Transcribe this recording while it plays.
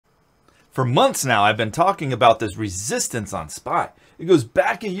For months now, I've been talking about this resistance on SPY. It goes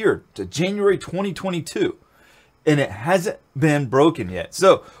back a year to January 2022, and it hasn't been broken yet.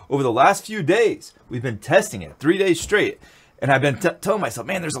 So over the last few days, we've been testing it 3 days straight. And I've been telling myself,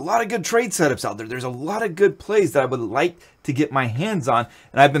 man, there's a lot of good trade setups out there. There's a lot of good plays that I would like to get my hands on.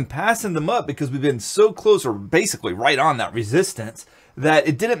 And I've been passing them up because we've been so close, or basically right on that resistance, that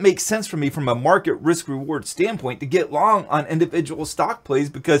it didn't make sense for me from a market risk reward standpoint to get long on individual stock plays,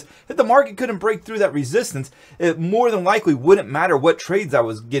 because if the market couldn't break through that resistance, it more than likely wouldn't matter what trades I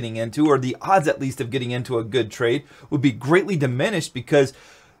was getting into, or the odds at least of getting into a good trade would be greatly diminished, because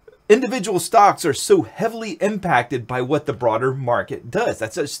individual stocks are so heavily impacted by what the broader market does.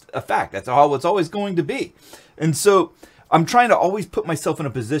 That's just a fact. That's how it's always going to be. And so I'm trying to always put myself in a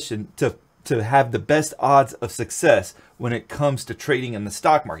position to have the best odds of success when it comes to trading in the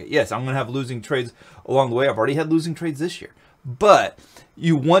stock market. Yes, I'm going to have losing trades along the way. I've already had losing trades this year, but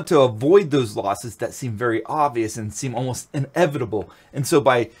you want to avoid those losses that seem very obvious and seem almost inevitable. And so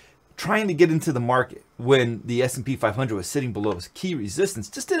by trying to get into the market when the S&P 500 was sitting below its key resistance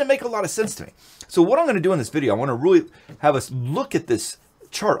just didn't make a lot of sense to me. So what I'm going to do in this video, I want to really have us look at this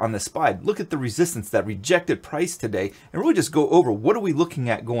chart on the SPY, look at the resistance, that rejected price today, and really just go over what are we looking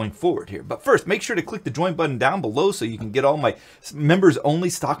at going forward here. But first, make sure to click the join button down below so you can get all my members only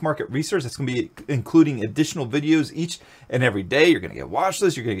stock market research. That's going to be including additional videos each and every day. You're going to get watch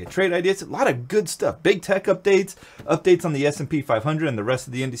lists, you're going to get trade ideas, a lot of good stuff, big tech updates, updates on the S&P 500 and the rest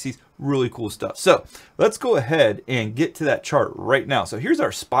of the indices, really cool stuff. So let's go ahead and get to that chart right now. So here's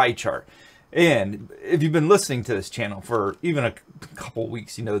our SPY chart. And if you've been listening to this channel for even a couple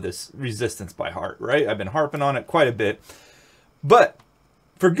weeks, you know this resistance by heart, right? I've been harping on it quite a bit, but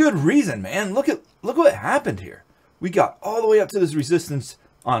for good reason, man. Look what happened here. We got all the way up to this resistance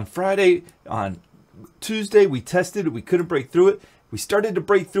on Friday. On Tuesday, we tested it. We couldn't break through it. We started to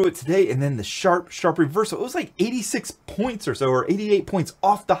break through it today, and then the sharp reversal. It was like 86 points or so, or 88 points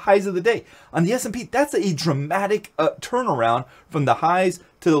off the highs of the day. On the S&P, that's a dramatic turnaround from the highs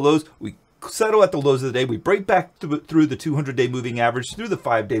to the lows. We settle at the lows of the day. We break back through the 200-day moving average, through the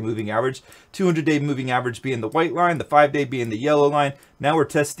 5-day moving average, 200-day moving average being the white line, the 5-day being the yellow line. Now we're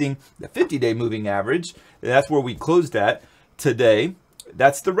testing the 50-day moving average. That's where we closed at today.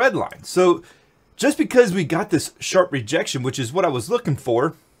 That's the red line. So just because we got this sharp rejection, which is what I was looking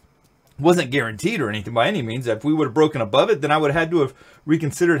for, wasn't guaranteed or anything by any means. If we would have broken above it, then I would have had to have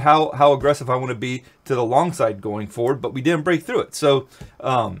reconsidered how aggressive I want to be to the long side going forward, but we didn't break through it. So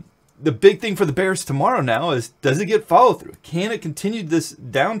the big thing for the bears tomorrow now is, does it get follow through? Can it continue this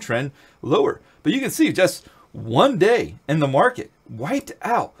downtrend lower? But you can see just one day in the market wiped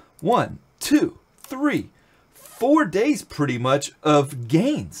out 1, 2, 3, 4 days pretty much of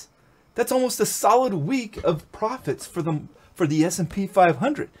gains. That's almost a solid week of profits for the S&P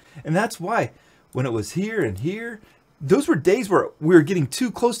 500. And that's why when it was here and here, those were days where we were getting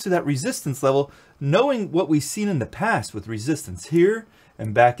too close to that resistance level, knowing what we've seen in the past with resistance here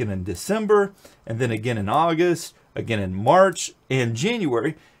and back in December, and then again in August, again in March and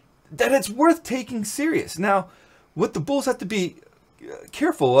January, that it's worth taking serious. Now, what the bulls have to be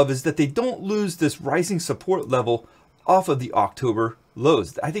careful of is that they don't lose this rising support level off of the October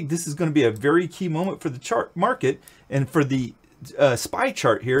lows. I think this is going to be a very key moment for the chart market, and for the SPY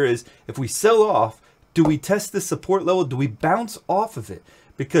chart here is, if we sell off, do we test the support level? Do we bounce off of it?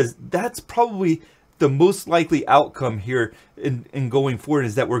 Because that's probably the most likely outcome here in going forward,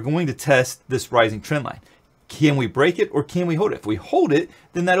 is that we're going to test this rising trend line. Can we break it, or can we hold it? If we hold it,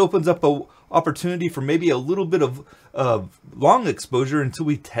 then that opens up a opportunity for maybe a little bit of long exposure until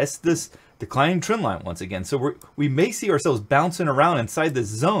we test this declining trend line once again. So we may see ourselves bouncing around inside this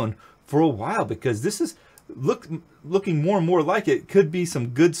zone for a while, because this is looking more and more like it could be some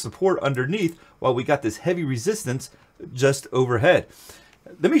good support underneath, while we got this heavy resistance just overhead.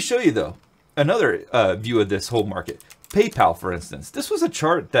 Let me show you though another view of this whole market. PayPal, for instance. This was a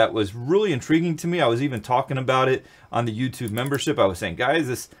chart that was really intriguing to me. I was even talking about it on the YouTube membership. I was saying, guys,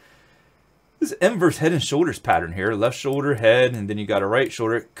 this inverse head and shoulders pattern here, left shoulder, head, and then you got a right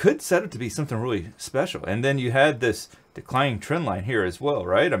shoulder, it could set up to be something really special. And then you had this declining trend line here as well,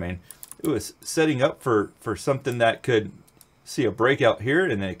 right? I mean, it was setting up for something that could see a breakout here,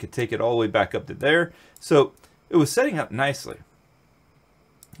 and then it could take it all the way back up to there. So it was setting up nicely.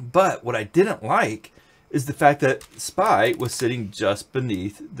 But what I didn't like is the fact that SPY was sitting just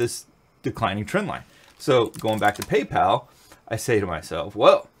beneath this declining trend line. So going back to PayPal, I say to myself,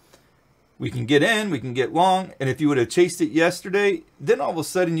 well, we can get in, we can get long, and if you would have chased it yesterday, then all of a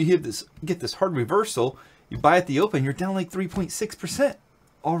sudden you get this hard reversal, you buy at the open, you're down like 3.6%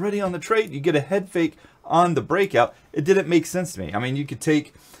 already on the trade. You get a head fake on the breakout. It didn't make sense to me. I mean, you could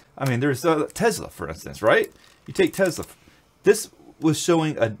take I mean, there's Tesla, for instance, right? You take Tesla. This was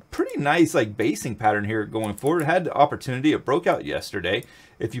showing a pretty nice like basing pattern here going forward. It had the opportunity. It broke out yesterday.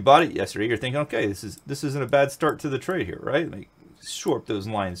 If you bought it yesterday, you're thinking, okay, this isn't a bad start to the trade here, right? Let me short up those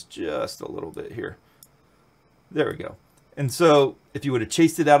lines just a little bit here. There we go. And so if you would have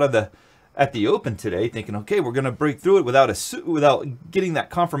chased it out of at the open today, thinking, okay, we're going to break through it without getting that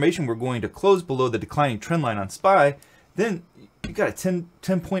confirmation we're going to close below the declining trend line on SPY, then you got a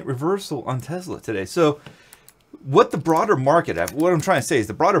 10-point reversal on Tesla today. So what the broader market, what I'm trying to say is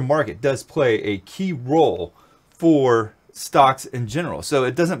the broader market does play a key role for stocks in general. So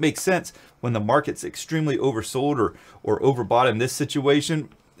it doesn't make sense when the market's extremely oversold or overbought in this situation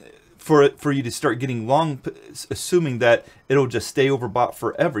for you to start getting long, assuming that it'll just stay overbought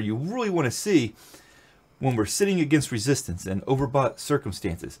forever. You really want to see when we're sitting against resistance and overbought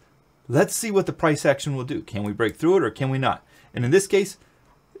circumstances. Let's see what the price action will do. Can we break through it or can we not? And in this case,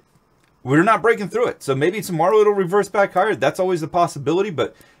 we're not breaking through it. So maybe tomorrow it'll reverse back higher. That's always a possibility.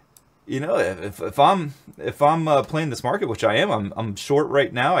 But you know, if I'm playing this market, which I am, I'm short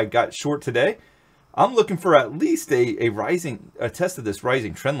right now. I got short today. I'm looking for at least a test of this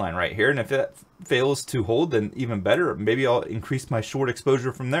rising trend line right here. And if it fails to hold, then even better. Maybe I'll increase my short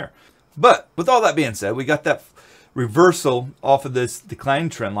exposure from there. But with all that being said, we got that reversal off of this declining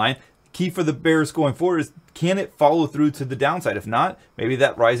trend line. Key for the bears going forward is, can it follow through to the downside? If not, maybe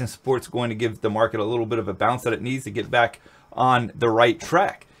that rising support is going to give the market a little bit of a bounce that it needs to get back on the right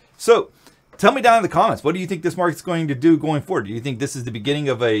track. So tell me down in the comments, what do you think this market's going to do going forward? Do you think this is the beginning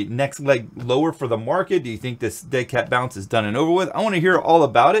of a next leg lower for the market? Do you think this dead cat bounce is done and over with? I want to hear all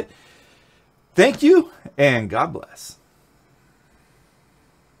about it. Thank you, and God bless.